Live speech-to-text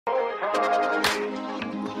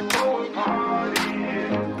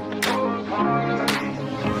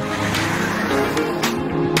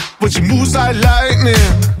But she moves like lightning,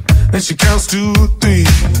 and she counts to 3.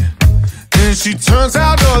 And she turns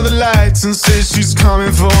out all the lights and says she's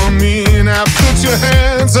coming for me. Now put your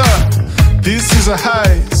hands up, this is a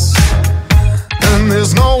heist, and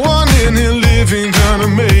there's no one in here living gonna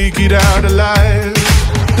make it out alive.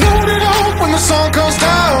 Load it up when the sun comes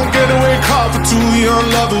down, getaway car for 2 young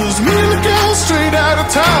lovers. Me and the girl straight out of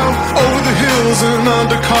town, over the hills and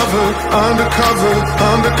undercover, undercover,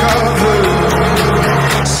 undercover.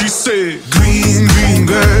 She said, green, green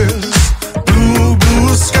grass, blue,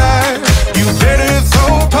 blue sky. You better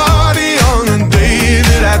throw a party on the day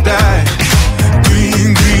that I die.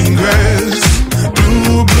 Green, green grass,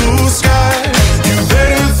 blue, blue sky. You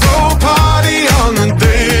better throw a party on the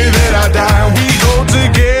day that I die. We go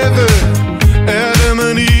together, Adam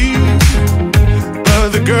and Eve, but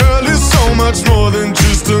the girl is so much more than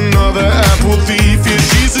just another apple thief. Yeah,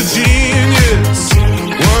 she's a genius,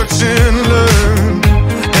 watch and learn.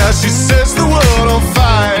 She sets the world on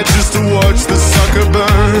fire just to watch the sucker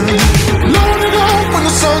burn. Load it up when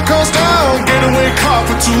the sun comes down, getaway car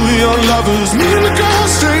for 2 young lovers. Me and the girl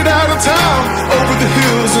straight out of town, over the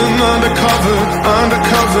hills and undercover,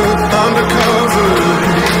 undercover, undercover.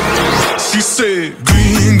 She said,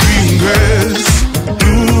 green, green grass,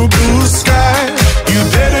 blue, blue sky. You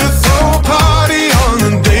better throw a party on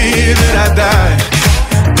the day that I die.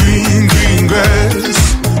 Green, green grass,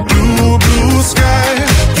 blue, blue sky.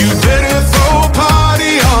 You better throw a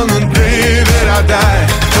party on the day that I die.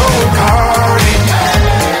 Throw a party,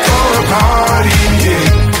 yeah.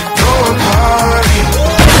 Throw a party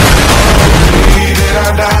on the day that I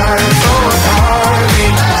die. Throw a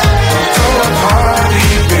party,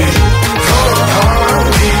 babe. Throw a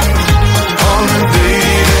party on the day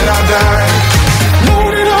that I die.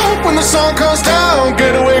 Load it up when the sun comes down,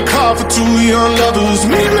 getaway car for 2 young lovers.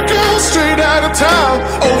 Me and the girl straight out of town,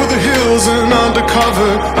 over the hills and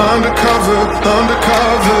undercover, undercover,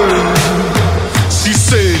 undercover. She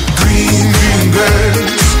said, green, green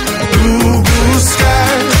grass, blue, blue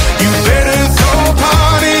sky. You better throw a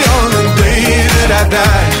party on the day that I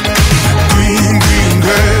die. Green, green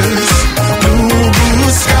grass, blue, blue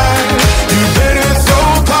sky. You better throw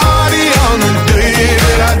a party on the day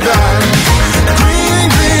that I die. Green,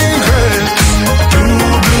 green grass, blue,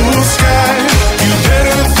 blue sky. You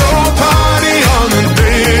better throw a party on the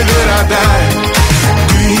day that I die.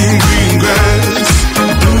 Green, green grass,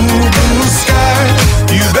 blue, blue sky.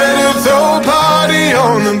 You better throw a party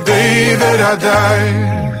on the day that I die.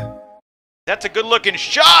 That's a good-looking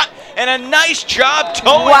shot, and a nice job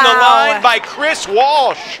towing the line by Chris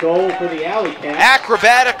Walsh. Goal for the Alley Cats.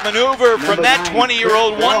 Acrobatic maneuver from that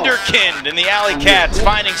 20-year-old wonderkind, and the Alley Cats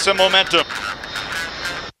finding some momentum.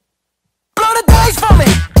 Blow the dice for me.